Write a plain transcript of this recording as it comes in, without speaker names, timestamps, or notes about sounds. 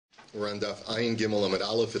We're on DAF Ayin Gimel Amid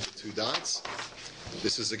Aleph at the two dots.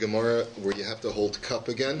 This is a Gemara where you have to hold cup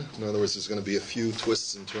again. In other words, there's going to be a few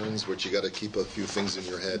twists and turns which you got to keep a few things in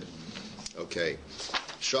your head. Okay.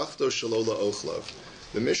 Shachto Shalola Ochlav.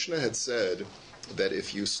 The Mishnah had said that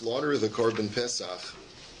if you slaughter the Korban Pesach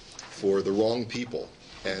for the wrong people,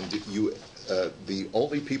 and you the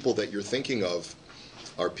only people that you're thinking of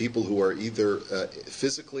are people who are either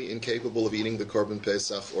physically incapable of eating the Korban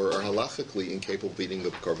Pesach or are halachically incapable of eating the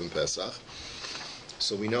Korban Pesach.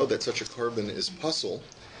 So we know that such a Korban is puzzle,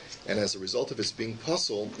 and as a result of its being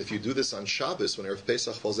puzzle, if you do this on Shabbos, when Erev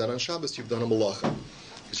Pesach falls out on Shabbos, you've done a malacha.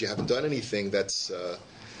 Because you haven't done anything that's...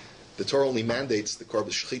 the Torah only mandates the Korban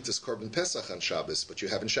Shechitas Korban Pesach on Shabbos, but you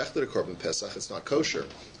haven't shechted a Korban Pesach, it's not kosher,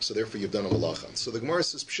 so therefore you've done a malacha. So the Gemara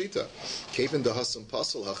says, Pshita, Kevin dahasam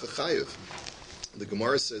pasal hachachayev. The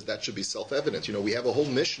Gemara says that should be self-evident. You know, we have a whole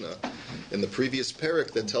Mishnah in the previous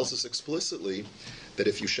parak that tells us explicitly that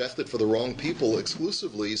if you shecht it for the wrong people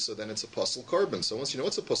exclusively, so then it's a puzzle carbon. So once you know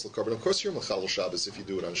it's a puzzle carbon, of course you're Machal Shabbos if you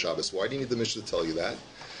do it on Shabbos. Why do you need the Mishnah to tell you that?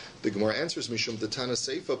 The Gemara answers, Mishum de Tana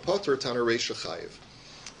Seifa Potter Tana Reisha Chayiv.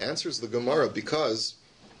 Answers the Gemara because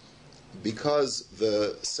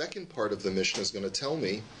the second part of the Mishnah is going to tell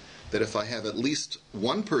me that if I have at least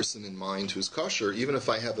one person in mind who's kosher, even if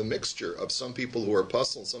I have a mixture of some people who are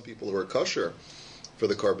puzzle and some people who are kosher for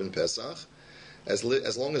the Korban Pesach, as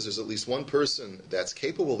long as there's at least one person that's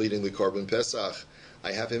capable of eating the Korban Pesach,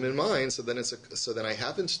 I have him in mind. So then I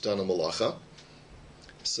haven't done a malacha.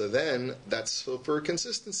 So then that's for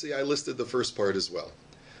consistency. I listed the first part as well.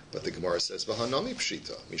 But the Gemara says v'hanami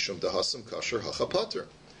pshita mishum dahasam kasher hachapater.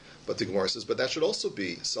 But the Gemara says, but that should also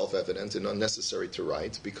be self-evident and unnecessary to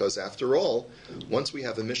write, because after all, once we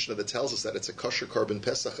have a Mishnah that tells us that it's a kosher Korban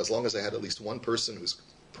Pesach, as long as I had at least one person who's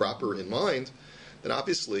proper in mind, then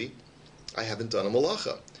obviously I haven't done a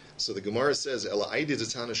malacha. So the Gemara says, Ela aidi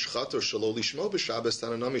detana shchato shalo lishmo b'Shabbos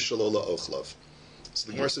tananami shalo la'ochlav. So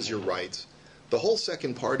the Gemara says, you're right. The whole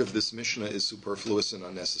second part of this Mishnah is superfluous and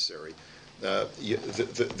unnecessary.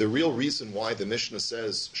 The real reason why the Mishnah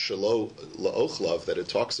says shalo la'ochlav, that it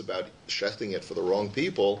talks about shechting it for the wrong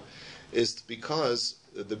people, is because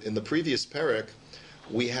in the previous parak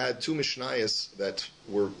we had two Mishnayos that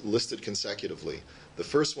were listed consecutively. The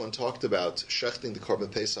first one talked about shechting the Korban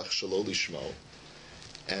Pesach shalo lishmo,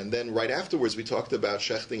 and then right afterwards we talked about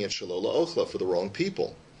shechting it shalo la'ochlav for the wrong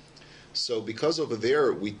people. So because over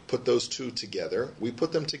there we put those two together, we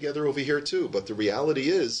put them together over here too. But the reality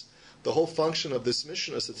is, the whole function of this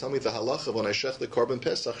Mishnah is to tell me the halacha when I shech the Korban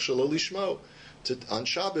Pesach shelo lishmo, on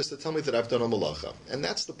Shabbos to tell me that I've done a malacha, and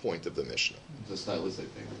that's the point of the Mishnah. It's a stylistic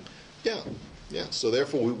thing. Yeah. So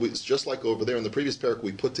therefore, it's just like over there in the previous parak,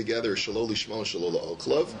 we put together shelo lishmo and shelo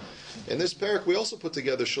la'ochlav. In this parak, we also put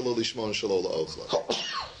together shelo lishmo and shelo la'ochlav.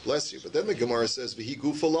 Bless you. But then the Gemara says v'hi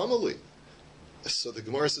gufa lamali. So the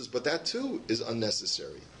Gemara says, but that too is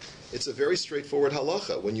unnecessary. It's a very straightforward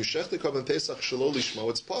halacha. When you shech the Korban Pesach shelo lishmo,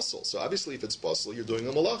 it's puzzle. So obviously, if it's puzzle, you're doing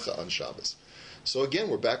a malacha on Shabbos. So again,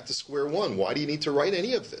 we're back to square one. Why do you need to write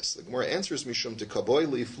any of this? The Gemara answers, Mishum tekaboy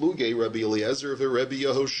lifluge Rabbi Eliezer v'Rabbi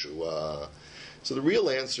Yehoshua. So the real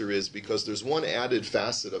answer is because there's one added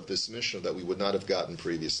facet of this Mishnah that we would not have gotten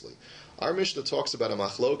previously. Our Mishnah talks about a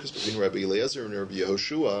machlokas between Rabbi Eliezer and Rabbi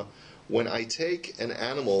Yehoshua when I take an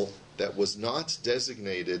animal that was not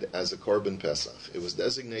designated as a Korban Pesach. It was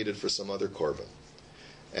designated for some other Korban.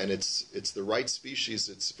 And it's the right species,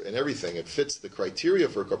 it's and everything. It fits the criteria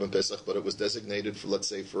for a Korban Pesach, but it was designated for, let's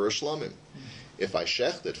say, for a Shlamim. If I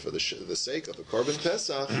shecht it for the sake of a Korban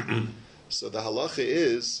Pesach, so the halacha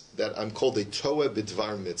is that I'm called a Toa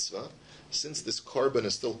Bidvar Mitzvah. Since this Korban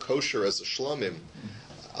is still kosher as a Shlamim,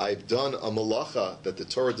 I've done a malacha that the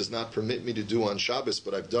Torah does not permit me to do on Shabbos,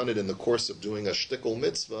 but I've done it in the course of doing a shtickle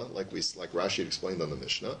mitzvah, like Rashi explained on the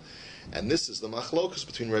Mishnah. And this is the machlokus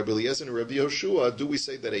between Rabbi Eliezer and Rabbi Yehoshua. Do we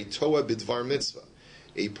say that a Toa Bidvar Mitzvah,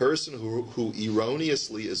 a person who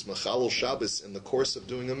erroneously is Machal Shabbos in the course of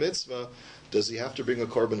doing a mitzvah, does he have to bring a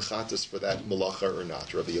Korban Chatas for that malacha or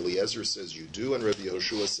not? Rabbi Eliezer says you do, and Rabbi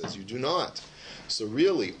Yehoshua says you do not. So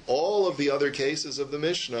really, all of the other cases of the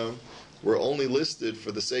Mishnah were only listed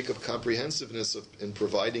for the sake of comprehensiveness in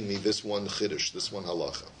providing me this one chiddush, this one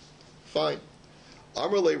halacha. Fine.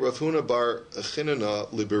 Amrle Rav Huna bar Chinana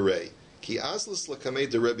liberei ki aslis lakamei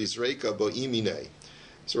de Rebbe Zreika bo imine.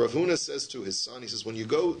 So Rav Huna says to his son, he says, when you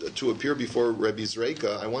go to appear before Rebbe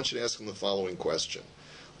Zreika, I want you to ask him the following question: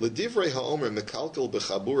 L'divrei haomer mekalkel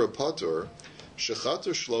bechabura patur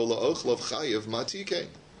shechatur shlo la'ochlav chayev matike.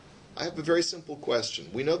 I have a very simple question.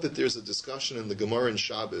 We know that there's a discussion in the Gemara in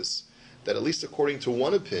Shabbos that, at least according to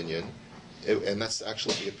one opinion, and that's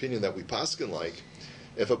actually the opinion that we paskin like,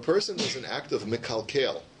 if a person does an act of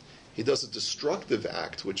mikalkel, he does a destructive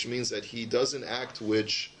act, which means that he does an act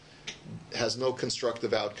which has no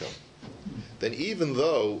constructive outcome, then even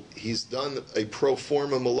though he's done a pro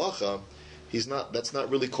forma malacha, that's not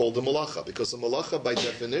really called a malacha, because a malacha by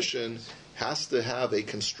definition has to have a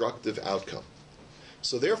constructive outcome.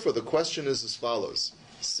 So therefore the question is as follows: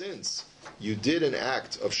 since you did an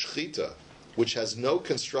act of shechita which has no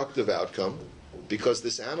constructive outcome, because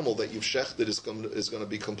this animal that you've shechted is going to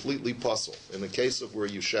be completely puzzle. In the case of where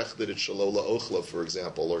you shechted it shelo la'ochla, for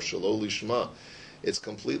example, or shelo lishma, it's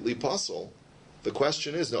completely puzzle. The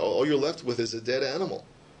question is, now all you're left with is a dead animal.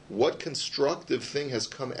 What constructive thing has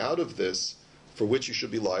come out of this for which you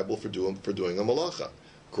should be liable for doing a malacha?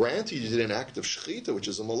 Granted, you did an act of shechita, which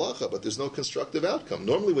is a malacha, but there's no constructive outcome.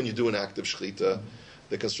 Normally when you do an act of shechita,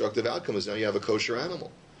 the constructive outcome is now you have a kosher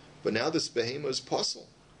animal. But now this behemoth is puzzle.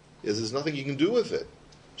 There's nothing you can do with it.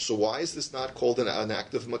 So why is this not called an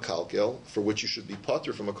act of makalkel for which you should be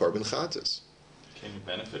patur from a carbon chatas? Can you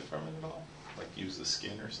benefit from it at all? Like use the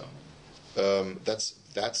skin or something?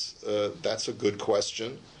 That's a good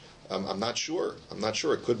question. I'm not sure.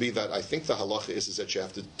 It could be that I think the halacha is that you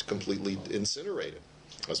have to completely incinerate it,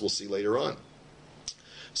 as we'll see later on.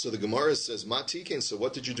 So the Gemara says, Ma tikain, so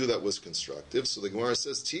what did you do that was constructive? So the Gemara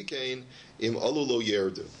says, Tikain im alu lo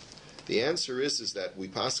yerdu. The answer is that we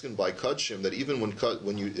paskin by kudshim that even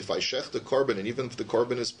if I shech the carbon, and even if the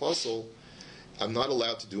carbon is puzzle, I'm not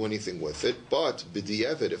allowed to do anything with it. But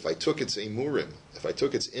b'di'evet, if I took its emurim, if I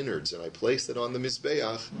took its innards and I placed it on the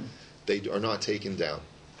mizbeach, they are not taken down.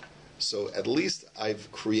 So at least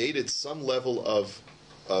I've created some level of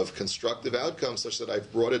constructive outcome such that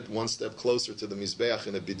I've brought it one step closer to the mizbeach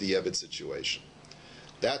in a b'di'evet situation.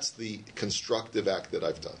 That's the constructive act that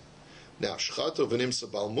I've done. Now, shchato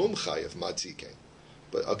v'nimsa bal mum chayev matikein.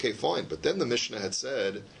 But okay, fine. But then the Mishnah had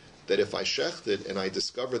said that if I shecht it and I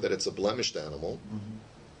discover that it's a blemished animal,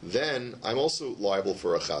 then I'm also liable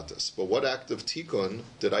for a chatas. But what act of tikkun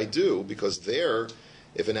did I do? Because there,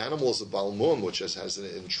 if an animal is a balmum, which has an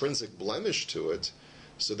intrinsic blemish to it,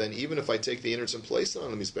 so then even if I take the innards and place it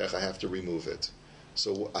on the mizbech, I have to remove it.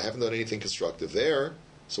 So I haven't done anything constructive there.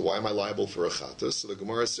 So why am I liable for a chatas? So the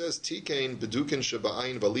Gemara says, Tikain bedukin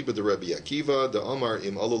shaba'ain valiba de Rabbi Akiva de Omar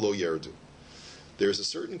im alulo yerdu. There's a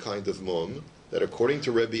certain kind of mum that according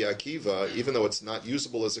to Rabbi Akiva, even though it's not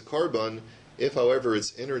usable as a carbon, if however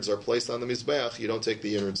its innards are placed on the mizbeach, you don't take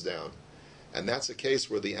the innards down. And that's a case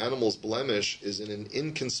where the animal's blemish is in an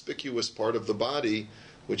inconspicuous part of the body,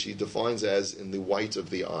 which he defines as in the white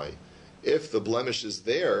of the eye. If the blemish is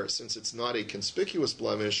there, since it's not a conspicuous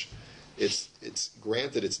blemish, it's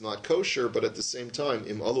granted it's not kosher, but at the same time,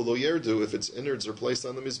 im alu lo yerdu, if its innards are placed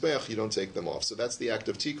on the mizbeach, you don't take them off. So that's the act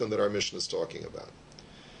of tikkun that our Mishnah is talking about.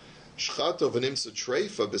 Shchato v'nimsa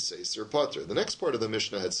treifa b'seiser pater. The next part of the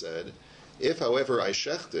Mishnah had said, if however I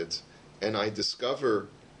shecht it, and I discover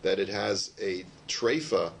that it has a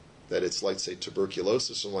treifa, that it's like, say,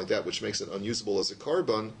 tuberculosis or something like that, which makes it unusable as a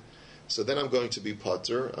carbon, so then I'm going to be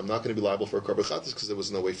pater. I'm not going to be liable for a carbon chatas because there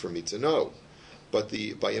was no way for me to know. But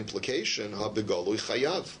by implication, ha-begalui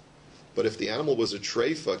chayav. But if the animal was a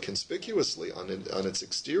treifa conspicuously on its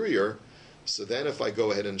exterior, so then if I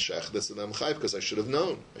go ahead and shech this, then I'm chayav because I should have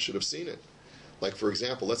known. I should have seen it. Like, for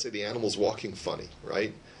example, let's say the animal's walking funny,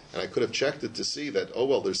 right? And I could have checked it to see that,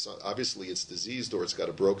 obviously it's diseased or it's got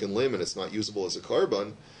a broken limb and it's not usable as a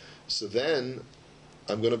carbon. So then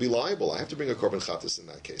I'm going to be liable. I have to bring a carbon chatas in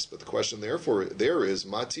that case. But the question therefore there is,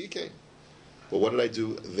 ma tikain. But what did I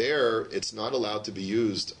do there? It's not allowed to be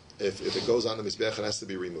used. If it goes on the mizbech, it has to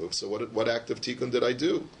be removed. So what act of tikkun did I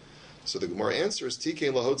do? So the Gemara answers,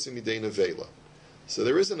 tikain lahotzi midei nevela. So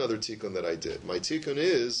there is another tikkun that I did. My tikkun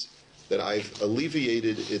is that I've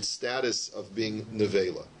alleviated its status of being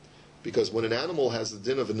nevela. Because when an animal has the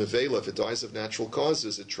din of a nevela, if it dies of natural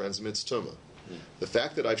causes, it transmits tumah. The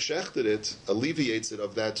fact that I've shechted it alleviates it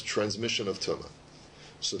of that transmission of tumah.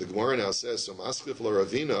 So the Gemara now says, so maschif la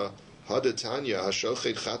ravina, hadatanya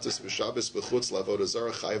hashochet chatas b'shabes b'chutz lavodah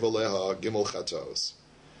zara chayv aleha gimel chatos.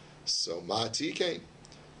 So ma tikain.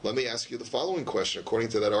 Let me ask you the following question. According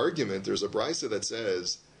to that argument, there's a brisa that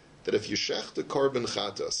says that if you shech the carbon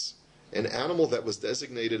chatas, an animal that was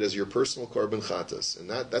designated as your personal carbon chatas, and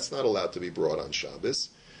that's not allowed to be brought on Shabbos,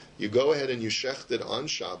 you go ahead and you shecht it on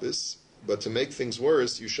Shabbos, but to make things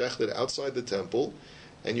worse, you shecht it outside the temple,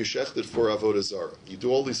 and you shecht it for avodah zarah. You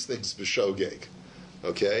do all these things b'shogeg.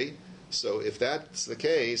 Okay? So if that's the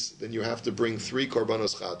case, then you have to bring 3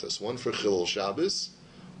 karbanos chatas, one for chilul Shabbos,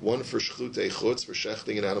 one for shchutei chutz, for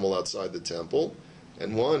shechting an animal outside the temple,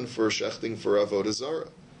 and one for shechting for avodah zarah.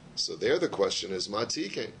 So there the question is, ma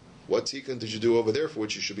tikain. What tikkun did you do over there for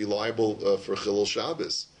which you should be liable for chilul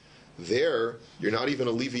Shabbos? There, you're not even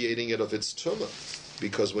alleviating it of its tumah,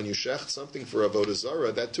 because when you shecht something for avodah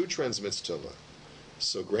zarah, that too transmits tumah.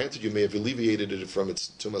 So granted, you may have alleviated it from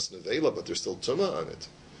its tumas nevela, but there's still tumah on it.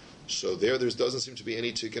 So there doesn't seem to be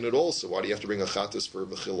any tikkun at all. So why do you have to bring a chatas for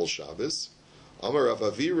mechilul Shabbos? Amar Rav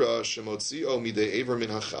Avira shemotzio midei ever min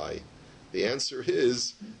hachai. The answer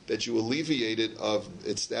is that you alleviate it of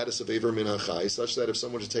its status of ever min hachai, such that if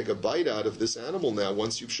someone were to take a bite out of this animal now,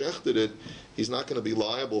 once you've shechted it, he's not going to be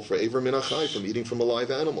liable for ever min hachai, from eating from a live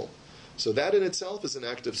animal. So that in itself is an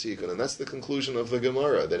act of tikkun, and that's the conclusion of the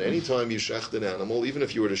Gemara, that any time you shecht an animal, even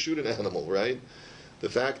if you were to shoot an animal, right, the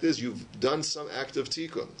fact is you've done some act of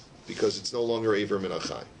tikkun, because it's no longer ever min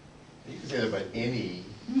hachai. You can say that about any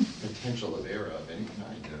potential of error of any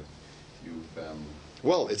kind.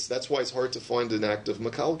 Well, that's why it's hard to find an act of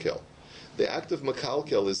makalkel. The act of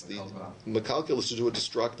makalkel is to do a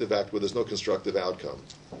destructive act where there's no constructive outcome.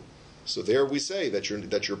 So there we say that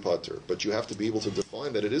you're putter, but you have to be able to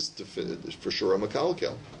define that it is for sure a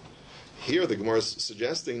makalkel. Here the Gemara is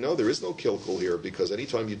suggesting no, there is no kilkul here, because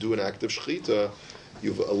anytime you do an act of shechita,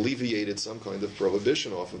 you've alleviated some kind of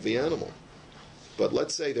prohibition off of the animal. But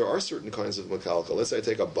let's say there are certain kinds of makalkel. Let's say I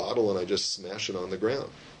take a bottle and I just smash it on the ground.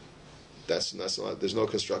 That's not. There's no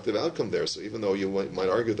constructive outcome there. So even though you might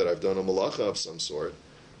argue that I've done a malacha of some sort,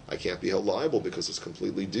 I can't be held liable because it's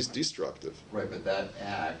completely destructive. Right, but that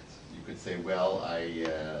act, you could say, well,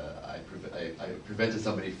 I prevented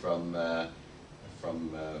somebody from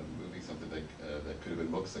moving something that could have been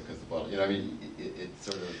muksa because the bottle. I mean, it's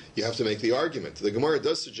sort of. You have to make the argument. The Gemara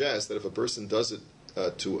does suggest that if a person does it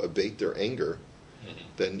to abate their anger,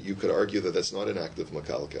 then you could argue that that's not an act of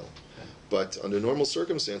makalkel. But under normal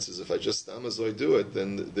circumstances, if I just stamazoi do it,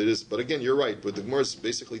 then there is. But again, you're right. What the Gemara is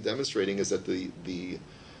basically demonstrating is that the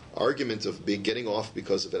argument of getting off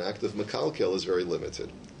because of an act of makalkel is very limited.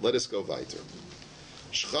 Let us go weiter.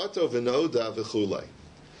 Shchato v'noda v'chulei.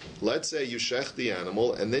 Let's say you shech the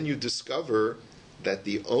animal, and then you discover that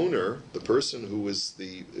the owner, the person who is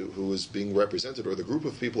being represented, or the group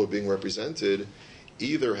of people who are being represented,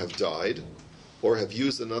 either have died, or have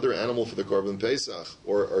used another animal for the Korban Pesach,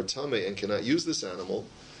 or are tamei and cannot use this animal.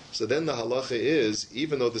 So then the halacha is,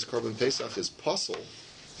 even though this Korban Pesach is puzzle,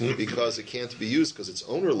 because it can't be used because it's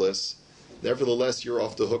ownerless, nevertheless you're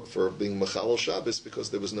off the hook for being Mechalel Shabbos because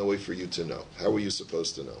there was no way for you to know. How were you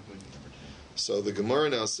supposed to know? So the Gemara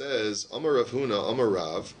now says, Amar Rav Huna, Amar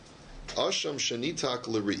Rav, Asham shenitak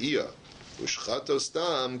l're'iyah, u'shchato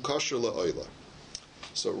stam kosher la'oila.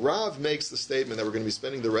 So Rav makes the statement that we're going to be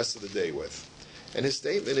spending the rest of the day with. And his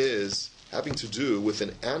statement is having to do with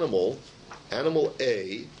an animal. Animal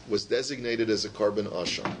A was designated as a Korban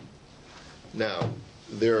Asham. Now,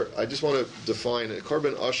 I just want to define, a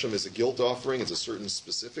Korban Asham is a guilt offering. It's a certain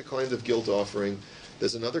specific kind of guilt offering.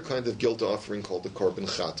 There's another kind of guilt offering called the Korban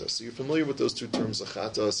Chatas. So you're familiar with those two terms, a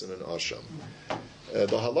Chatas and an Asham. The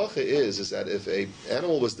halacha is that if an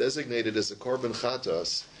animal was designated as a Korban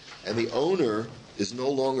Chatas, and the owner is no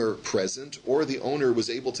longer present, or the owner was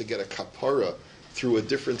able to get a kapara through a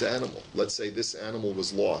different animal. Let's say this animal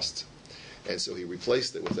was lost, and so he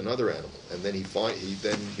replaced it with another animal, and then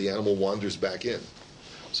then the animal wanders back in.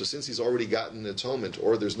 So since he's already gotten atonement,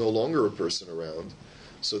 or there's no longer a person around,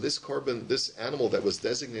 so this animal that was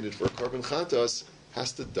designated for a Korban Chatas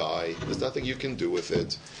has to die. There's nothing you can do with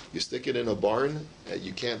it. You stick it in a barn,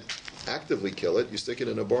 you can't actively kill it. You stick it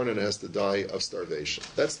in a barn and it has to die of starvation.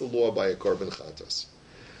 That's the law by a Korban Chatas.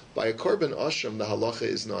 By a Korban Asham, the halacha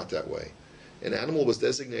is not that way. An animal was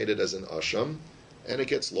designated as an Asham, and it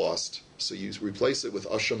gets lost. So you replace it with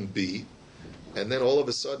Asham B, and then all of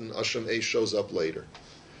a sudden Asham A shows up later.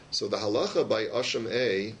 So the halacha by Asham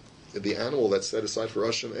A, the animal that's set aside for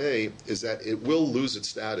Asham A, is that it will lose its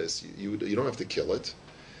status. You don't have to kill it.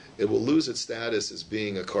 It will lose its status as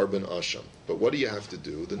being a Korban Asham. But what do you have to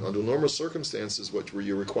do? Then under normal circumstances, what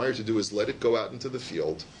you're required to do is let it go out into the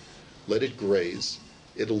field, let it graze,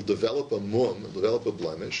 it'll develop a it'll develop a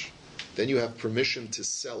blemish, then you have permission to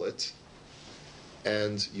sell it,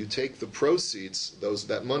 and you take the proceeds,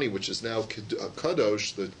 that money which is now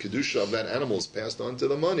kadosh, the kedusha of that animal is passed on to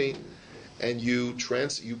the money, and you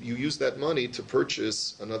use that money to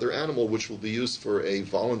purchase another animal which will be used for a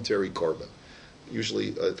voluntary korban, usually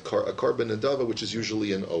a korban nedava, which is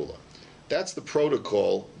usually an ola. That's the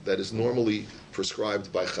protocol that is normally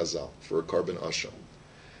prescribed by Chazal for a korban asham.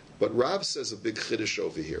 But Rav says a big chiddush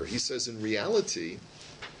over here. He says in reality,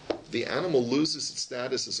 the animal loses its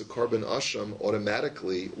status as a korban asham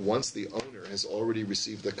automatically once the owner has already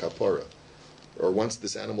received the kapara, or once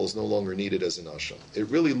this animal is no longer needed as an asham. It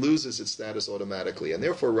really loses its status automatically, and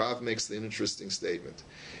therefore Rav makes the interesting statement.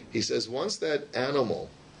 He says once that animal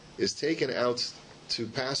is taken out to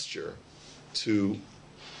pasture to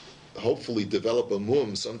hopefully develop a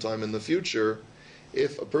mum sometime in the future,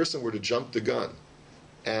 if a person were to jump the gun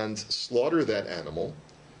and slaughter that animal,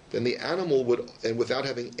 then the animal would, and without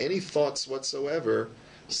having any thoughts whatsoever,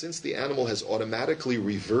 since the animal has automatically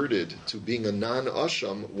reverted to being a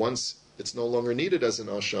non-asham, once it's no longer needed as an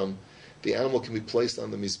asham, the animal can be placed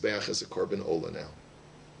on the mizbeach as a korban ola now.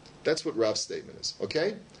 That's what Rav's statement is.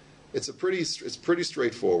 Okay, it's pretty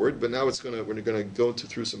straightforward. But now we're going to go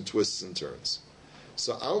through some twists and turns.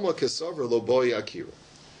 So alma kesaver lo boy akira.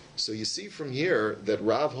 So you see from here that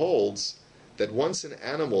Rav holds that once an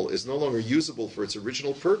animal is no longer usable for its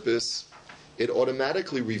original purpose, it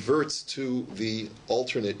automatically reverts to the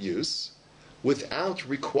alternate use without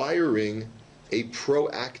requiring a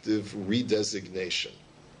proactive redesignation,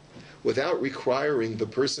 without requiring the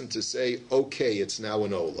person to say, okay, it's now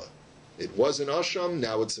an ola. It was an asham,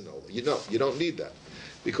 now it's an ola. You don't need that.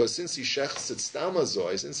 Because since he shechts it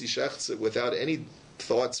stamazoi, since he shechts it without any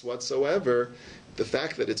thoughts whatsoever, the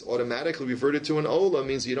fact that it's automatically reverted to an ola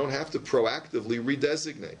means you don't have to proactively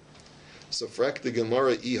redesignate. So frek the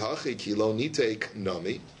Gemara ihachi kilo nitek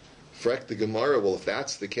nami. Frek the Gemara, well, if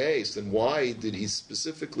that's the case, then why did he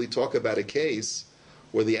specifically talk about a case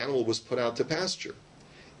where the animal was put out to pasture?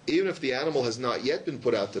 Even if the animal has not yet been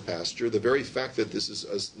put out to pasture, the very fact that this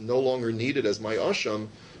is no longer needed as my asham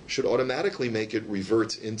should automatically make it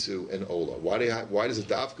revert into an ola. Why does it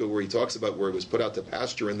DAF go where he talks about where it was put out to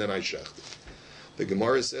pasture and then I shecht? The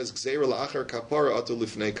Gemara says, Gzeira la'achar kapara atu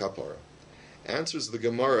lifnei kapara. Answers the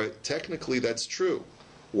Gemara, technically that's true.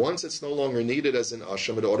 Once it's no longer needed as an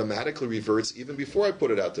asham, it automatically reverts even before I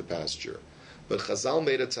put it out to pasture. But Chazal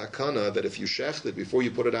made a takana that if you shecht it before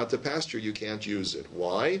you put it out to pasture, you can't use it.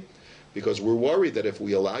 Why? Because we're worried that if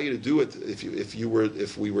we allow you to do it, if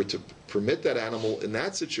we were to permit that animal in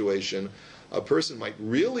that situation, a person might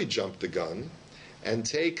really jump the gun and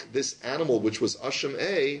take this animal, which was asham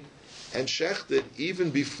A, and shecht it even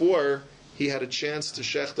before he had a chance to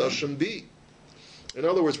shecht asham B. In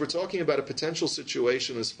other words, we're talking about a potential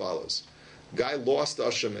situation as follows. Guy lost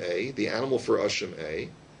asham A, the animal for asham A,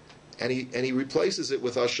 and he replaces it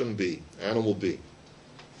with asham B, animal B.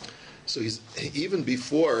 So he's even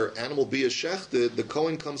before animal B is shechted, the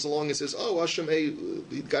Kohen comes along and says, "Oh, asham A,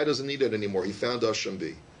 the guy doesn't need it anymore. He found asham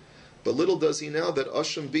B." But little does he know that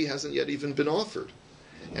asham B hasn't yet even been offered.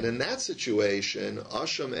 And in that situation,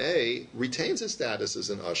 asham A retains its status as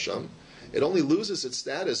an asham. It only loses its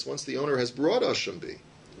status once the owner has brought asham B.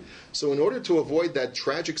 So in order to avoid that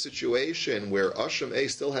tragic situation where asham A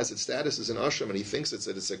still has its status as an asham and he thinks it's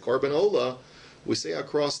a korban ola, we say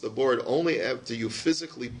across the board, only after you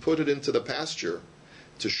physically put it into the pasture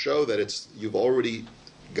to show that you've already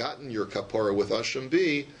gotten your kapara with asham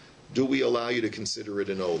B, do we allow you to consider it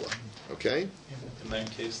an ola? Okay? In that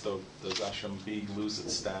case, though, does asham B lose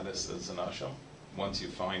its status as an asham once you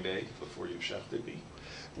find A before you've shechted B?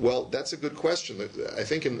 Well, that's a good question. I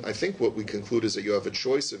think what we conclude is that you have a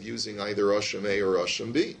choice of using either asham A or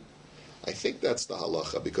asham B. I think that's the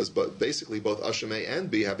halacha, because basically both asham A and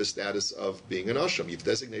B have a status of being an asham. You've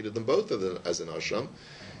designated them both as an asham.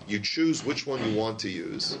 You choose which one you want to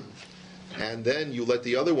use, and then you let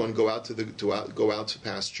the other one go out to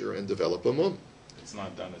pasture and develop a mum. It's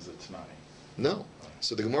not done as a t'nai. No.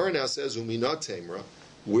 So the Gemara now says uminat temra.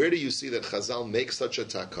 Where do you see that Chazal makes such a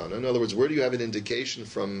takana? In other words, where do you have an indication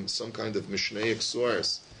from some kind of mishnaic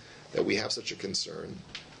source that we have such a concern?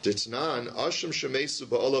 Ditnan asham shemesu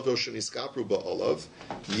ba'olav o sheniskapru ba'olav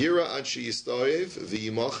yira ad sheyistoyev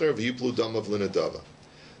v'yimacher v'yiplu damav l'nadava.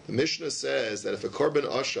 The Mishnah says that if a korban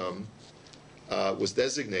asham was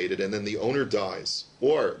designated and then the owner dies,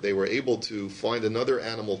 or they were able to find another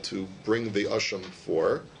animal to bring the asham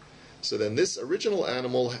for, so then this original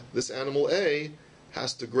animal, this animal A,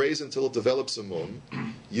 has to graze until it develops a mum,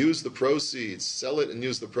 use the proceeds, sell it and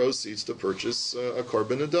use the proceeds to purchase a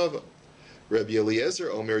korban nadava. Rabbi Eliezer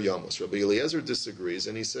Omer Yamos. Rabbi Eliezer disagrees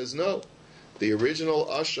and he says no. The original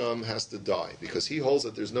asham has to die because he holds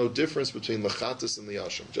that there's no difference between the chatas and the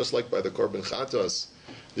asham. Just like by the korban chatas,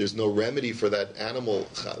 there's no remedy for that animal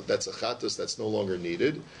that's a chatas that's no longer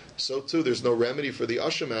needed. So too, there's no remedy for the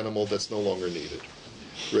asham animal that's no longer needed.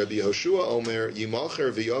 Rabbi Yehoshua Omer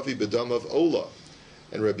Yimacher v'yavi b'damav ola.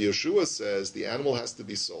 And Rabbi Yehoshua says the animal has to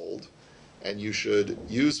be sold, and you should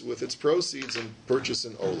use with its proceeds and purchase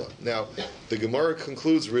an ola. Now, the Gemara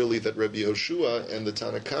concludes really that Rabbi Yehoshua and the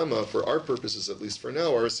Tanakama, for our purposes at least for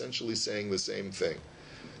now, are essentially saying the same thing.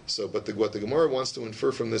 So, but what the Gemara wants to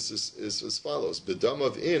infer from this is as follows: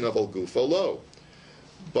 B'damav in aval gufo lo.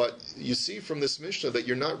 But you see from this Mishnah that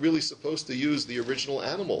you're not really supposed to use the original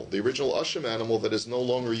animal, the original asham animal that is no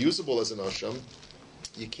longer usable as an asham,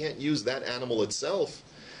 you can't use that animal itself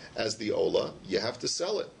as the ola. You have to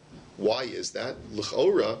sell it. Why is that?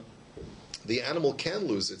 L'chora, the animal can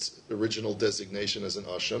lose its original designation as an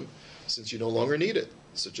asham since you no longer need it.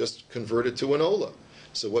 So just convert it to an ola.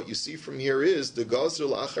 So what you see from here is the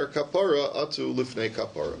gazul achar kapara atu lifnei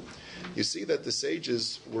kapara. You see that the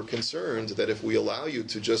sages were concerned that if we allow you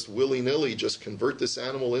to just willy-nilly just convert this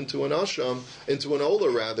animal into an asham, into an ola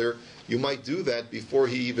rather, you might do that before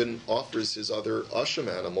he even offers his other asham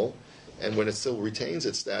animal, and when it still retains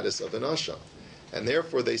its status of an asham. And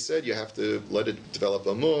therefore they said you have to let it develop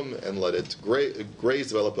a mum and let it graze,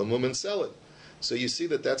 develop a mum and sell it. So you see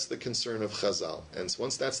that that's the concern of Chazal. And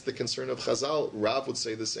once that's the concern of Chazal, Rav would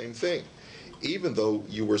say the same thing. Even though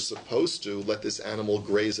you were supposed to let this animal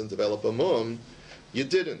graze and develop a mum, you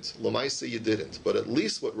didn't. L'maisa, you didn't. But at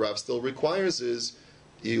least what Rav still requires is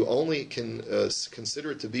you only can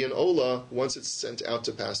consider it to be an ola once it's sent out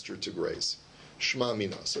to pasture to graze. Shma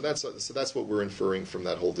mina. So that's what we're inferring from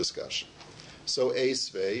that whole discussion. So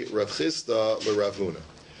Eisvei, Rav Chisda l'Ravuna.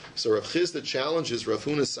 So Rav Chisda challenges Rav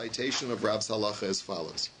Huna's citation of Rav's halacha as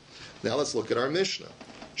follows. Now let's look at our Mishnah.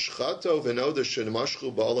 Shchato v'noda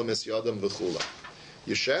shenmashchu ba'olam es yadam v'chula.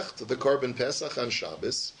 You shecht the korban Pesach on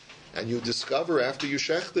Shabbos, and you discover after you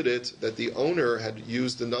shechted it that the owner had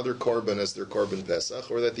used another korban as their korban Pesach,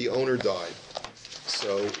 or that the owner died.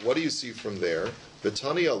 So what do you see from there?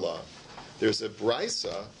 V'tani Allah. There's a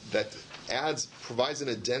brisa that provides an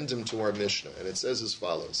addendum to our Mishnah, and it says as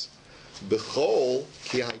follows. B'chol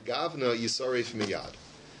ki hagavna yisaref miyad.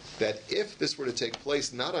 That if this were to take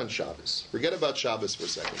place not on Shabbos, forget about Shabbos for a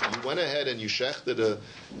second. You went ahead and you shechted an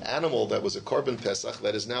animal that was a korban Pesach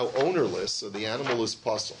that is now ownerless, so the animal is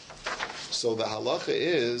pasul. So the halacha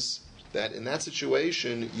is that in that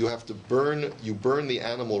situation you have to burn the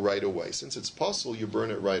animal right away. Since it's pasul, you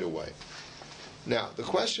burn it right away. Now the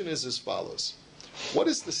question is as follows: what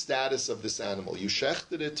is the status of this animal? You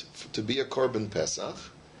shechted it to be a korban Pesach,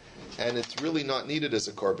 and it's really not needed as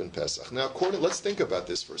a korban Pesach. Now, let's think about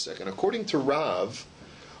this for a second. According to Rav,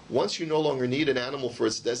 once you no longer need an animal for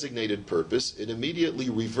its designated purpose, it immediately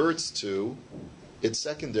reverts to its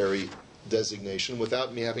secondary designation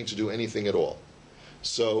without me having to do anything at all.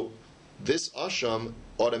 So this asham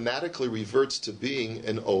automatically reverts to being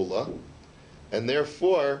an ola, and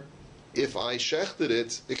therefore, if I shechted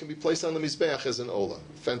it, it can be placed on the mizbeach as an ola.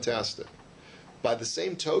 Fantastic. By the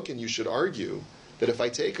same token, you should argue that if I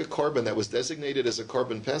take a korban that was designated as a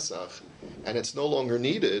korban Pesach and it's no longer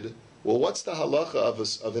needed, well, what's the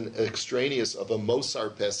halacha of an extraneous, of a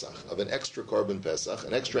mosar Pesach, of an extra korban Pesach,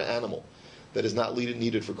 an extra animal that is not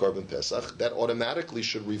needed for korban Pesach? That automatically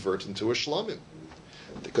should revert into a shlamim,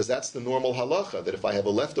 because that's the normal halacha, that if I have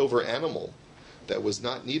a leftover animal that was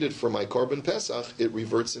not needed for my korban Pesach, it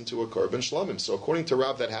reverts into a korban shlamim. So according to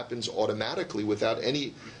Rav, that happens automatically without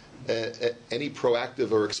any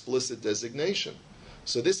proactive or explicit designation.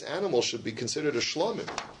 So this animal should be considered a shlamim.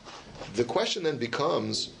 The question then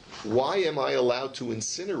becomes, why am I allowed to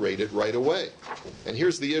incinerate it right away? And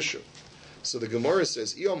here's the issue. So the Gemara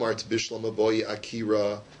says, "Iomart bishlam aboy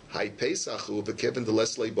akira hay pesachu v'kevin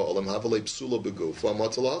delesle ba'olam havale psula beguf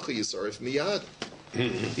v'amatalacha yisarif miyad."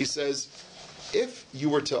 He says, if you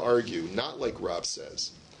were to argue, not like Rav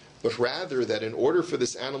says, but rather that in order for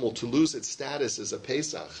this animal to lose its status as a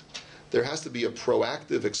Pesach, there has to be a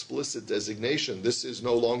proactive, explicit designation. This is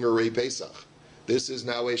no longer a Pesach. This is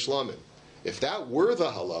now a shlamim. If that were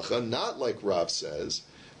the halacha, not like Rav says,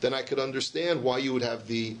 then I could understand why you would have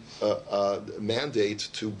the mandate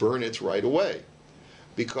to burn it right away.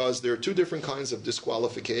 Because there are two different kinds of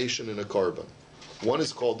disqualification in a korban. One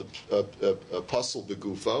is called a pasul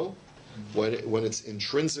begufo, when it's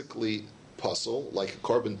intrinsically pasul, like a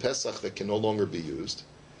korban Pesach that can no longer be used.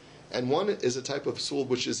 And one is a type of psul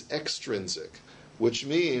which is extrinsic, which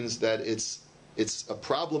means that it's a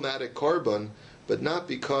problematic korban, but not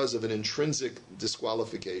because of an intrinsic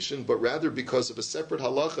disqualification, but rather because of a separate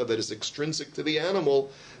halacha that is extrinsic to the animal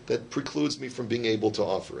that precludes me from being able to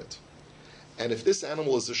offer it. And if this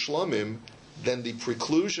animal is a shlamim, then the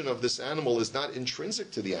preclusion of this animal is not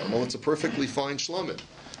intrinsic to the animal, it's a perfectly fine shlamim.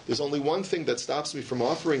 There's only one thing that stops me from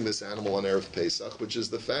offering this animal on Erev Pesach, which is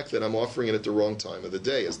the fact that I'm offering it at the wrong time of the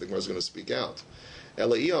day, as the Gemara is going to speak out.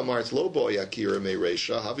 So if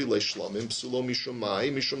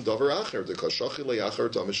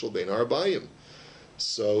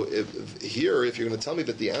you're going to tell me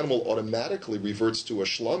that the animal automatically reverts to a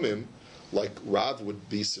shlamim, like Rav would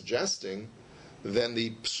be suggesting, then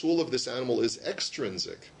the psul of this animal is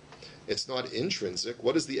extrinsic. It's not intrinsic.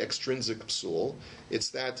 What is the extrinsic psul? It's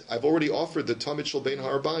that I've already offered the tamid shel bein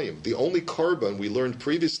ha'arbayim. The only carbon we learned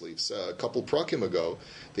previously, a couple prakim ago,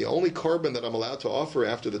 the only carbon that I'm allowed to offer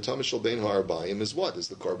after the tamid shel bein ha'arbayim is what? Is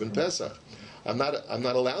the carbon pesach. I'm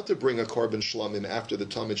not allowed to bring a carbon shlamim after the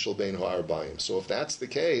tamid shel bein ha'arbayim. So if that's the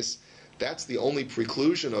case, that's the only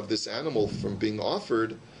preclusion of this animal from being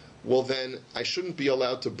offered. Well, then I shouldn't be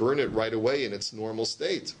allowed to burn it right away in its normal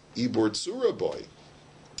state. Ibor tzura boy.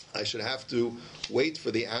 I should have to wait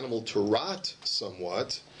for the animal to rot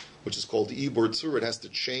somewhat, which is called ibor tzura. It has to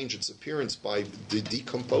change its appearance by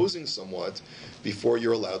decomposing somewhat before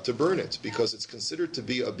you're allowed to burn it, because it's considered to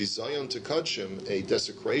be a bizayon to kudshim, a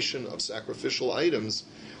desecration of sacrificial items,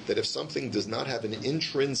 that if something does not have an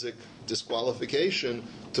intrinsic disqualification,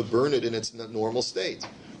 to burn it in its normal state.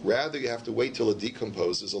 Rather, you have to wait till it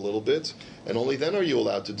decomposes a little bit, and only then are you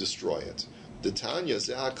allowed to destroy it. The Tanya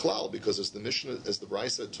ze'ah klal, because as the Mishnah, as the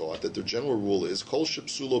Raizel taught, that the general rule is kol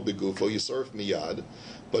shepsulo begufo yisarf miyad,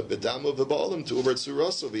 but bedamo v'ba'olim tu'uber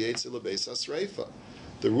tzuraso v'yetzi lebeis hasreifa.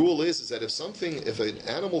 The rule is that if an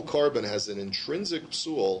animal carbon has an intrinsic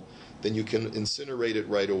psul, then you can incinerate it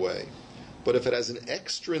right away. But if it has an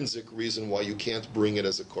extrinsic reason why you can't bring it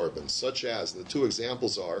as a carbon, such as, the two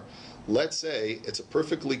examples are, let's say it's a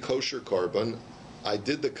perfectly kosher carbon, I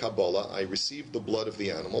did the Kabbalah, I received the blood of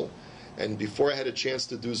the animal, and before I had a chance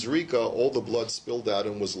to do Zrika, all the blood spilled out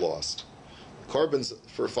and was lost. Carbon's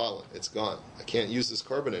for fallen, it's gone. I can't use this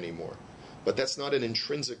carbon anymore. But that's not an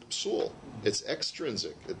intrinsic psul, it's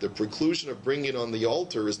extrinsic. The preclusion of bringing it on the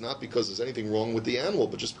altar is not because there's anything wrong with the animal,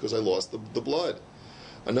 but just because I lost the blood.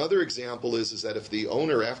 Another example is that if the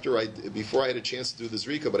owner, before I had a chance to do the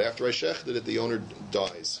Zrika, but after I shechted it, the owner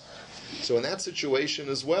dies. So in that situation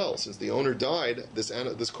as well, since the owner died,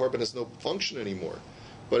 this carbon has no function anymore.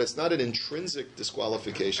 But it's not an intrinsic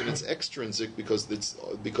disqualification; it's extrinsic because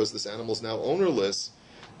this animal is now ownerless.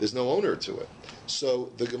 There's no owner to it.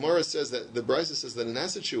 So the Gemara says that the Brisa says that in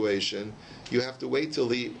that situation, you have to wait till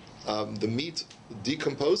the meat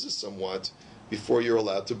decomposes somewhat before you're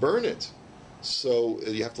allowed to burn it. So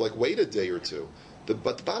you have to wait a day or two.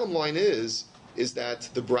 But the bottom line is that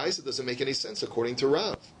the Brisa doesn't make any sense according to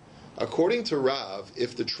Rav. According to Rav,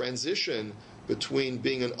 if the transition between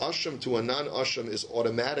being an asham to a non-asham is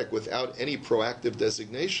automatic without any proactive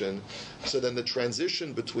designation, so then the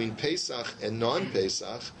transition between Pesach and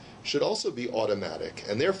non-Pesach should also be automatic.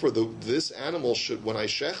 And therefore, this animal should, when I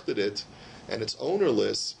shechted it and it's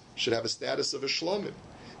ownerless, should have a status of a shlamim.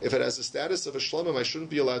 If it has a status of a shlamim, I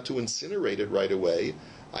shouldn't be allowed to incinerate it right away.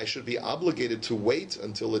 I should be obligated to wait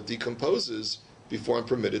until it decomposes before I'm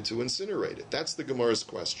permitted to incinerate it. That's the Gemara's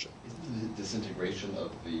question. Isn't the disintegration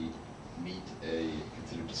of the meat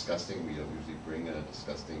considered disgusting? We don't usually put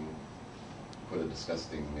a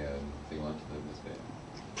disgusting thing onto the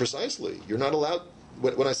mizbeach. Precisely. You're not allowed.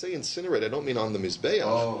 When I say incinerate, I don't mean on the mizbeach.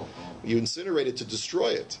 Oh. You incinerate it to destroy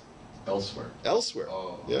it. Elsewhere.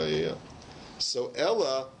 Oh. Yeah. So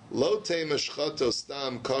Ella lo te meshchato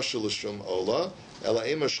stam kosher l'shum ola, Ella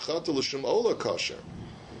e meshchato l'shum ola kosher,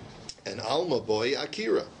 and alma boy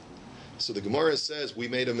akira. So the Gemara says we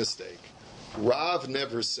made a mistake. Rav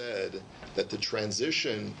never said that the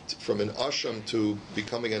transition from an asham to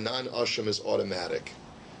becoming a non-asham is automatic.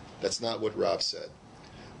 That's not what Rav said.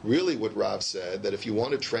 Really what Rav said, that if you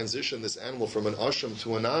want to transition this animal from an asham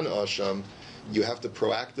to a non-asham, you have to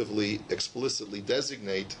proactively, explicitly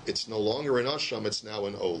designate it's no longer an asham, it's now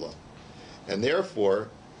an ola. And therefore,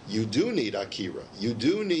 you do need akira. You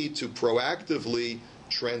do need to proactively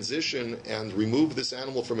transition and remove this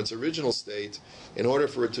animal from its original state in order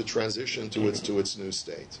for it to transition to its new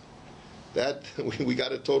state. That we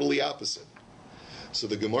got it totally opposite. So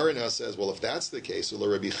the Gemara now says, well, if that's the case,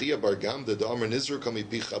 Rabbi Chia bar Gamda d'Amar Nizru kami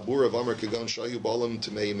pi chabur of Amar kagon shayu balam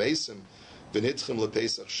t'mei mesim v'nitchem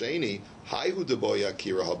lepesach sheni hayhu deboy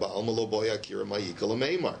akira haba'alma lo boy akira ma'yikal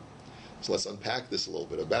ameimar. So let's unpack this a little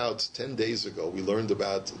bit. About 10 days ago, we learned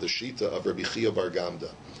about the Shita of Rabbi Chia bar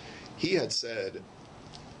Gamda. He had said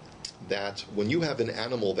that when you have an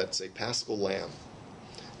animal that's a paschal lamb,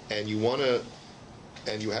 and you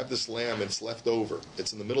have this lamb and it's left over,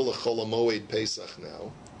 it's in the middle of Chol HaMoed Pesach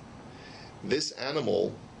now, this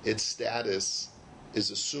animal, its status is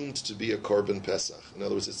assumed to be a korban Pesach. In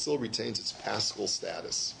other words, it still retains its paschal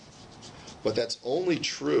status. But that's only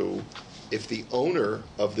true if the owner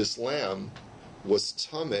of this lamb was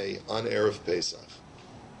Tameh on Erev Pesach.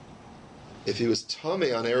 If he was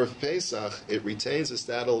Tameh on Erev Pesach, it retains the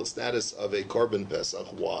status of a korban Pesach.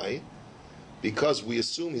 Why? Because we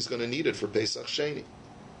assume he's going to need it for Pesach Sheni.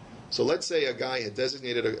 So let's say a guy had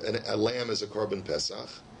designated a lamb as a korban Pesach.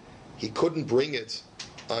 He couldn't bring it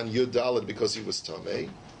on Yud Daled because he was Tameh.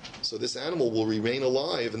 So this animal will remain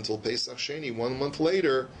alive until Pesach Sheni, 1 month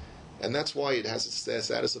later, and that's why it has its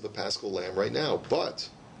status of a Paschal lamb right now. But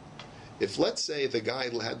if, let's say, the guy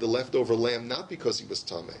had the leftover lamb not because he was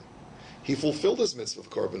Tameh, he fulfilled his mitzvah of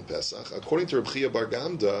Korban Pesach, according to Rabbi Bar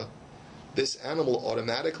Gamda, this animal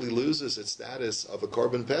automatically loses its status of a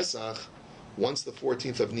Korban Pesach once the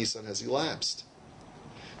 14th of Nisan has elapsed.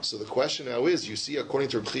 So the question now is, you see, according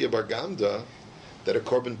to Rabbi Bar Gamda, that a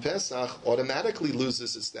Korban Pesach automatically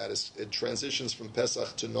loses its status. It transitions from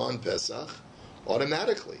Pesach to non-Pesach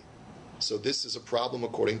automatically. So this is a problem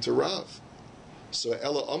according to Rav. So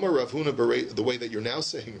Ela Amar Rav Huna Berei, the way that you're now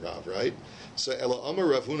saying Rav, right? So Ela Amar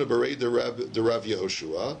Rav Huna Berei de Rav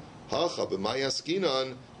Yehoshua, Hacha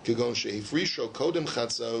b'mayaskinan kegon shehifrisho kodem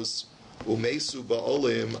chatzos umesu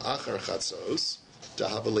ba'olim achar chatzos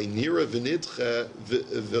tahavale nira v'nidche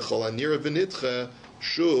v'chol nira v'nidche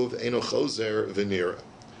shuv eno chozer v'nira.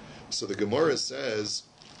 So the Gemara says,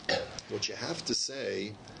 what you have to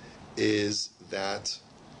say is that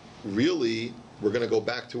really we're going to go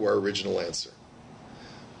back to our original answer.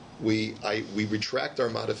 We retract our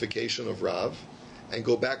modification of Rav and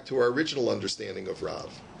go back to our original understanding of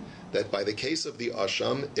Rav, that by the case of the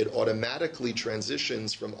Asham, it automatically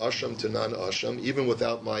transitions from Asham to non-Asham, even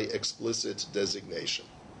without my explicit designation.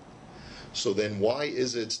 So then why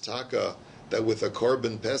is it, Taka, that with a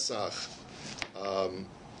Korban Pesach,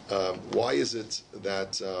 why is it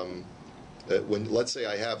that when, let's say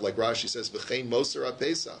I have, like Rashi says, V'chein Moser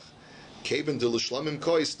HaPesach, Keben de l'shlamim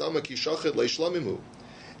koi, Stama ki shachet le'shlamimu.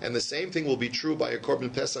 And the same thing will be true by a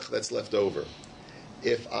Korban Pesach that's left over.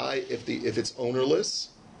 If it's ownerless,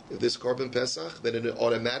 if this Korban Pesach, then it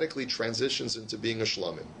automatically transitions into being a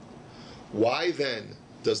shlamim. Why then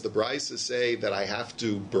does the Brisa say that I have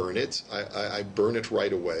to burn it? I burn it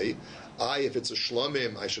right away. If it's a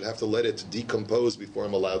shlamim, I should have to let it decompose before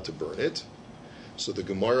I'm allowed to burn it. So the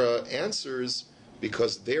Gemara answers,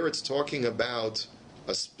 because there it's talking about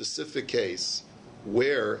a specific case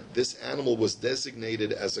where this animal was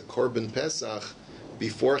designated as a Korban Pesach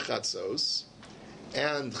before Chatzos,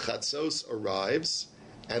 and Chatzos arrives,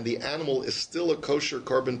 and the animal is still a kosher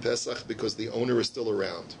Korban Pesach because the owner is still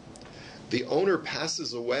around. The owner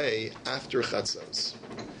passes away after Chatzos.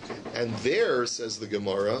 And there, says the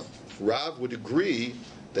Gemara, Rav would agree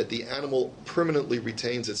that the animal permanently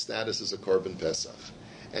retains its status as a Korban Pesach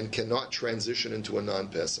and cannot transition into a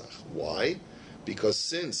non-Pesach. Why? Because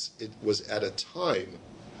since it was at a time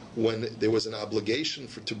when there was an obligation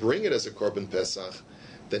to bring it as a Korban Pesach,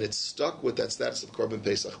 then it's stuck with that status of Korban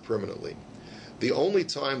Pesach permanently. The only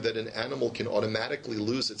time that an animal can automatically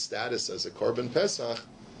lose its status as a Korban Pesach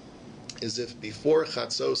is if before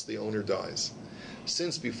Chatzos the owner dies.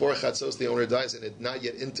 Since before Chatzos the owner dies and it not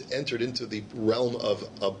yet entered into the realm of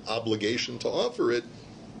obligation to offer it,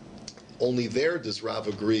 only there does Rav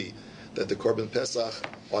agree that the Korban Pesach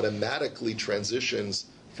automatically transitions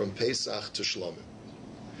from Pesach to Shlomim.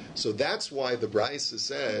 So that's why the Brisa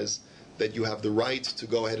says that you have the right to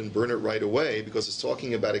go ahead and burn it right away, because it's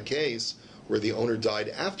talking about a case where the owner died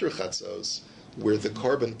after Chatzos, where the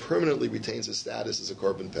Korban permanently retains its status as a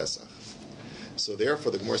Korban Pesach. So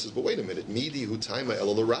therefore the Gemara says, but wait a minute, Midi hu taima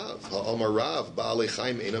elul Rav, ha'amar Rav, ba'alei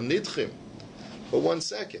Chaim einam nidchim. But 1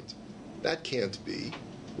 second, that can't be.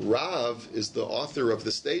 Rav is the author of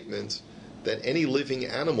the statement that any living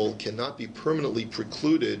animal cannot be permanently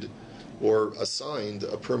precluded or assigned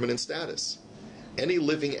a permanent status. Any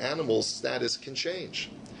living animal's status can change.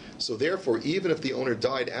 So therefore, even if the owner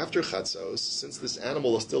died after Chatzos, since this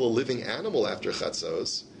animal is still a living animal after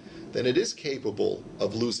Chatzos, then it is capable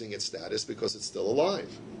of losing its status because it's still alive.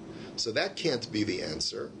 So that can't be the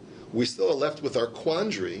answer. We still are left with our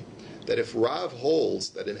quandary that if Rav holds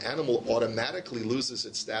that an animal automatically loses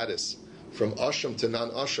its status from Asham to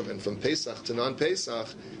non-Asham and from Pesach to non-Pesach,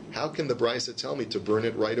 how can the Brisa tell me to burn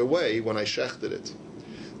it right away when I shechted it?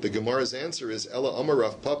 The Gemara's answer is, Ela Amar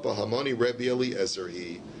Rav Papa Hamani Rebbe Eliezer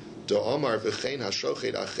Hi, Do Amar V'chein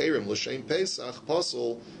Hashochet Acherim L'Shem Pesach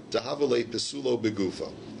Pasul Dahavale Pesulo Begufa.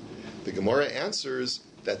 The Gemara answers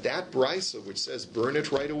that Brisa, which says burn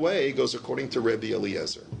it right away, goes according to Rebbe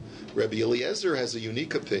Eliezer. Rebbe Eliezer has a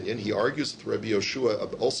unique opinion. He argues with Rebbe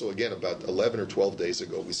Yoshua, also again about 11 or 12 days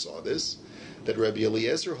ago we saw this, that Rebbe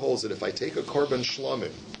Eliezer holds that if I take a Korban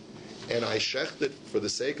Shlamim and I shecht it for the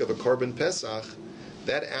sake of a Korban Pesach,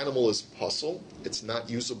 that animal is puzzle. It's not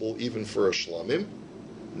usable even for a Shlamim,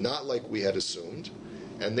 not like we had assumed.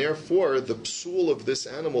 And therefore, the psul of this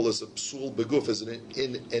animal is a psul beguf, is an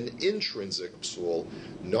intrinsic psul,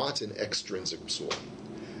 not an extrinsic psul.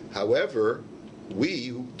 However, we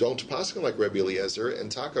who don't paskin like Rabbi Eliezer,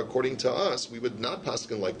 and Taka, according to us, we would not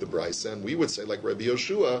paskin like the Brisa, and we would say like Rabbi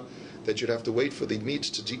Yoshua that you'd have to wait for the meat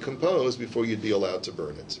to decompose before you'd be allowed to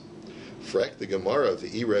burn it. Frek the Gemara,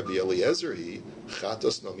 the Rabbi Eliezer, he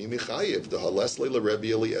chatos nami michayev the hales leila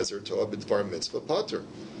Rabbi Eliezer toa b'dvar mitzvah pater.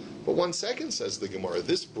 But 1 second, says the Gemara,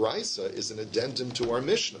 this Brisa is an addendum to our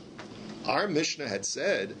Mishnah. Our Mishnah had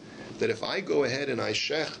said that if I go ahead and I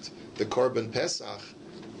shecht the Korban Pesach,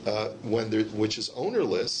 which is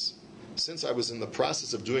ownerless, since I was in the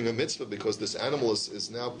process of doing a mitzvah because this animal is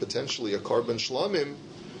now potentially a Korban Shlamim,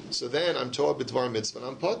 so then I'm Toa B'dvar Mitzvah and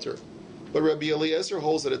I'm Pater. But Rabbi Eliezer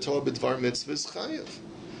holds that a Toa B'dvar Mitzvah is Chayiv.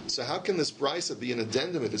 So how can this Brisa be an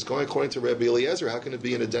addendum? If it's going according to Rabbi Eliezer, how can it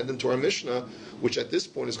be an addendum to our Mishnah, which at this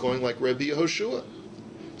point is going like Rabbi Yehoshua?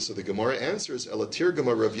 So the Gemara answers, Elatir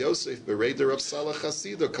Gama Rav Yosef Bereder Rav Salah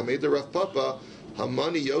Chasida Kameda Rav Papa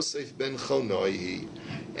Hamani Yosef ben Chonoi.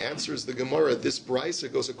 Answers the Gemara, this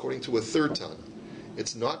Brisa goes according to a third Tana.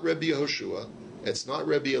 It's not Rabbi Yehoshua, it's not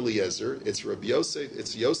Rabbi Eliezer, it's Rabbi Yosef,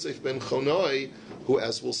 it's Yosef ben Chonoi, who,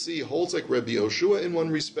 as we'll see, holds like Rabbi Yehoshua in one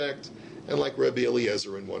respect, and like Rabbi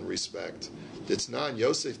Eliezer in one respect. It's not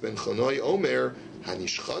Yosef ben Chonoi Omer,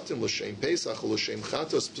 Hanishchatim l'shem Pesach l'shem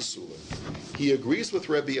Chatos Pesulim. He agrees with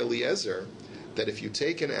Rabbi Eliezer that if you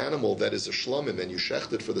take an animal that is a shlamim and you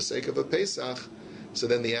shecht it for the sake of a Pesach, so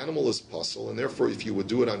then the animal is puzzle, and therefore if you would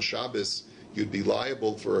do it on Shabbos, you'd be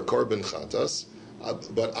liable for a korban chatas.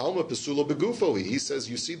 But alma pesula begufo, he says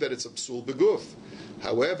you see that it's a psul beguf.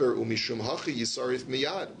 However, umishum hachi yisarif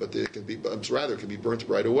miyad, but it can be burnt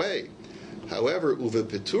right away. However, uve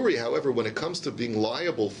peturi. However, when it comes to being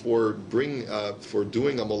liable for doing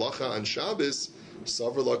a malacha on Shabbos,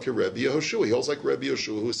 Savar like Rabbi Yehoshua. He holds like Rabbi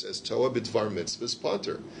Yehoshua, who says Toa b'dvar mitzvahs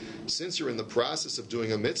pater. Since you're in the process of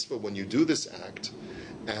doing a mitzvah when you do this act,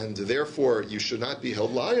 and therefore you should not be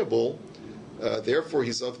held liable, therefore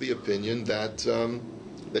he's of the opinion that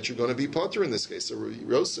you're going to be pater in this case. So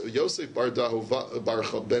Yosef bar ben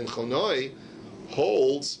Chonoi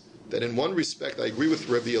holds that in one respect, I agree with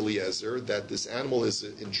Rabbi Eliezer that this animal is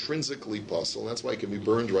intrinsically puzzle, and that's why it can be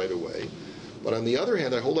burned right away. But on the other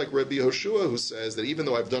hand, I hold like Rabbi Yehoshua, who says that even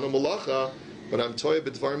though I've done a malacha, but I'm toya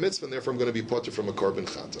b'dvar mitzvah, and therefore I'm going to be potter from a korban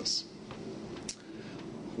chatas.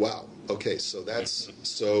 Wow. Okay, so that's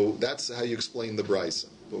how you explain the brisa.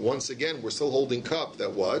 But once again, we're still holding cup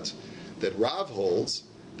that what? That Rav holds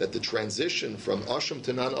that the transition from asham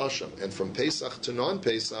to non-asham and from Pesach to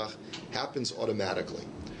non-Pesach happens automatically.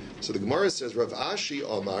 So the Gemara says, Rav Ashi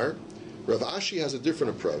Omar, Rav Ashi has a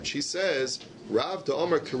different approach. He says, Rav da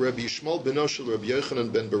Omar ka Rabbi Yishmael beno shel Rabbi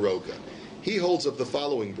Yochanan ben Baroka. He holds of the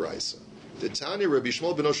following brisa. The Tanya Rabbi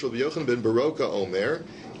Yishmael beno shel Rabbi Yochanan ben Baroka Omer,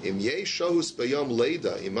 Im yeh shahus bayom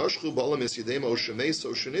leida, im ashchu balam es yedem o shemes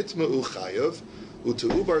o shenitma'u chayav,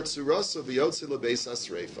 u'tu'u bar tzurasa v'yotze lebeis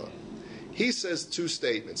asreifa. He says two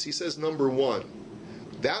statements. He says, number one,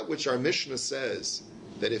 that which our Mishnah says,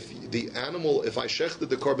 that if I shechted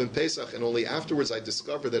the korban Pesach and only afterwards I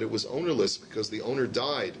discover that it was ownerless because the owner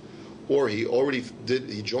died, or he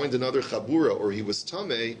joined another chabura, or he was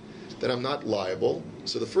tameh, then I'm not liable.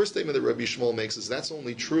 So the first statement that Rabbi Shmuel makes is that's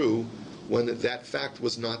only true when that fact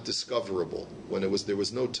was not discoverable, when there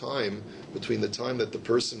was no time between the time that the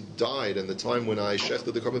person died and the time when I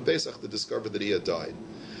shechted the korban Pesach to discover that he had died.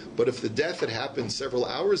 But if the death had happened several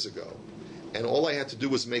hours ago, and all I had to do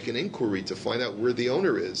was make an inquiry to find out where the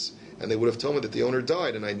owner is, and they would have told me that the owner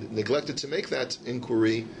died, and I neglected to make that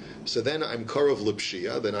inquiry, so then I'm karov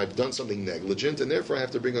lipshia, then I've done something negligent, and therefore I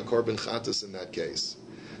have to bring a korban chatas in that case.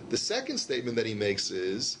 The second statement that he makes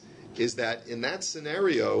is that in that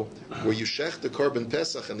scenario where you shech the korban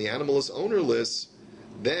pesach and the animal is ownerless,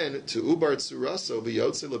 then to ubar tsuraso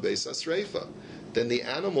v'yotze lebeis asreifa. Then the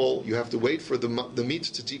animal, you have to wait for the meat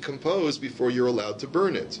to decompose before you're allowed to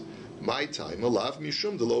burn it. My time, alav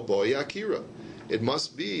mishum delo boy akira. It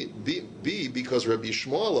must be because Rabbi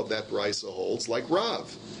Shmuel of that brisa holds like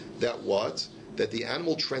Rav, that what? That the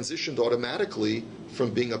animal transitioned automatically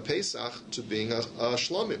from being a Pesach to being a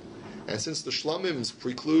Shlamim. And since the Shlamim's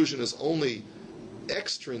preclusion is only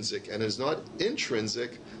extrinsic and is not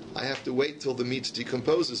intrinsic, I have to wait till the meat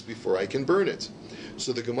decomposes before I can burn it.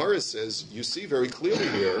 So the Gemara says, you see very clearly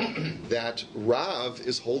here that Rav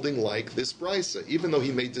is holding like this brisa. Even though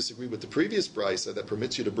he may disagree with the previous brisa that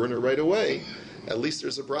permits you to burn it right away, at least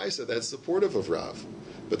there's a brisa that's supportive of Rav.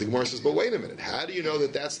 But the Gemara says, but wait a minute, how do you know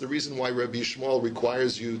that that's the reason why Rabbi Shmuel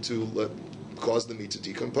requires you to cause the meat to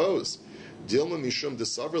decompose? Dilma mishum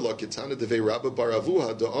desavrla kitana deve Rabbi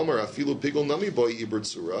baravuha da Omar afilu pigol nami boy ibur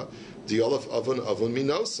tzura diolaf avon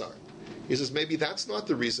minosar. He says maybe that's not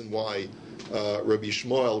the reason why Rabbi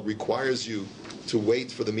Shmuel requires you to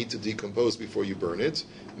wait for the meat to decompose before you burn it.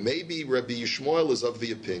 Maybe Rabbi Yishmael is of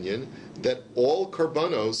the opinion that all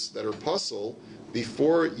karbanos that are puzzle,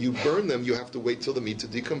 before you burn them, you have to wait till the meat to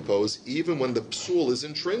decompose, even when the psul is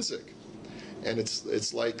intrinsic. And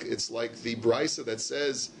it's like the brisa that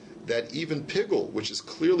says that even pigul, which is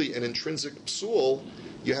clearly an intrinsic psul,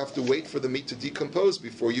 you have to wait for the meat to decompose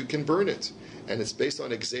before you can burn it. And it's based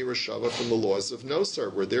on Exera Shava from the laws of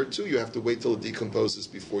Nosar, where there too you have to wait till it decomposes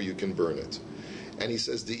before you can burn it. And he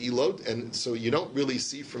says the elot, and so you don't really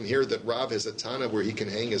see from here that Rav has a Tana where he can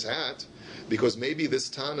hang his hat, because maybe this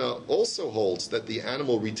Tana also holds that the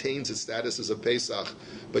animal retains its status as a Pesach,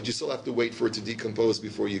 but you still have to wait for it to decompose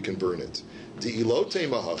before you can burn it. He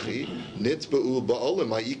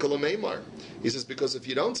says, because if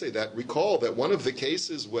you don't say that, recall that one of the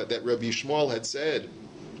cases that Rabbi Yishmael had said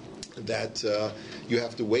that you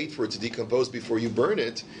have to wait for it to decompose before you burn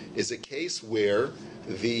it is a case where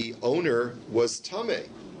the owner was tameh.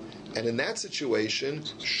 And in that situation,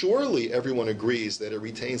 surely everyone agrees that it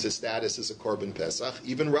retains its status as a korban Pesach.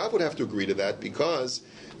 Even Rav would have to agree to that because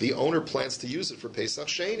the owner plans to use it for Pesach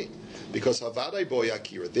Sheni. Because Havadai Boy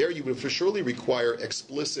Akira, there you would for surely require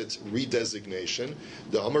explicit redesignation.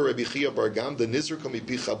 The Amar Rabbi Chia Bar Gam, the Nizr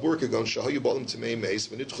Kamipi Chabur Kagon Shahayu Balim Tamei Meis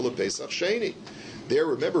V'nitchula Pesach Sheni. There,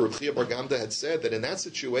 remember, Rabbi Chia Bar Gamda had said that in that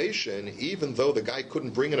situation, even though the guy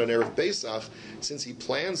couldn't bring it on Erev Pesach, since he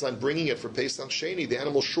plans on bringing it for Pesach Sheni, the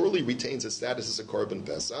animal surely retains its status as a korban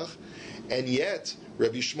Pesach, and yet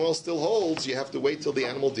Rabbi Shmuel still holds you have to wait till the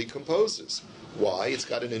animal decomposes. Why? It's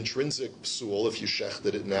got an intrinsic psul if you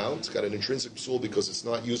shechted it now. It's got an intrinsic psul because it's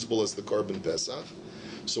not usable as the korban Pesach.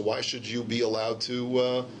 So why should you be allowed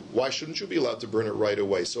to? Why shouldn't you be allowed to burn it right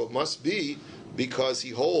away? So it must be because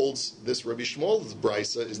he holds this Rabbi Shmuel's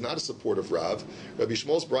brisa is not a support of Rav. Rabbi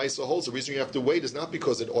Shmuel's brisa holds the reason you have to wait is not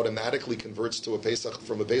because it automatically converts to a Pesach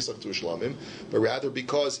from a Pesach to a Shlamim, but rather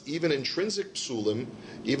because even intrinsic psulim,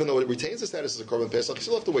 even though it retains the status as a korban Pesach, you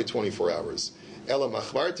still have to wait 24 hours. Ela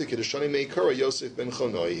machvarti kedeshani meikara Yosef ben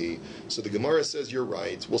Chonoihi. So the Gemara says you're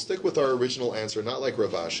right. We'll stick with our original answer, not like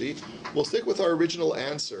Rav Ashi. We'll stick with our original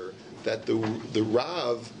answer that the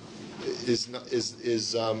Rav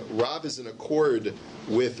Rav is in accord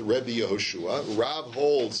with Rebbe Yehoshua. Rav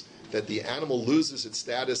holds that the animal loses its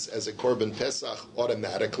status as a korban Pesach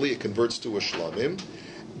automatically; it converts to a shlamim.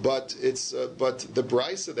 But the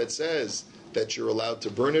brisa that says that you're allowed to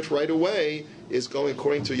burn it right away is going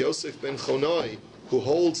according to Yosef ben Chonoi, who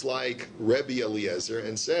holds like Rebbe Eliezer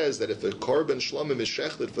and says that if a korban shlamim is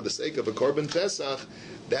shechted for the sake of a korban Pesach,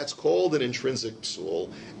 that's called an intrinsic psul,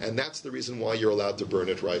 and that's the reason why you're allowed to burn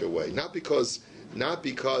it right away. Not because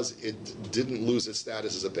it didn't lose its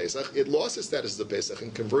status as a Pesach, it lost its status as a Pesach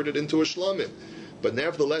and converted into a shlamim. But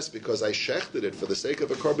nevertheless, because I shechted it for the sake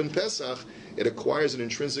of a korban Pesach, it acquires an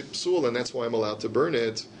intrinsic psul, and that's why I'm allowed to burn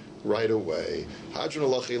it right away. Hadron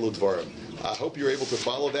Allah Chelu Dvarim. I hope you're able to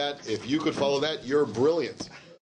follow that. If you could follow that, you're brilliant.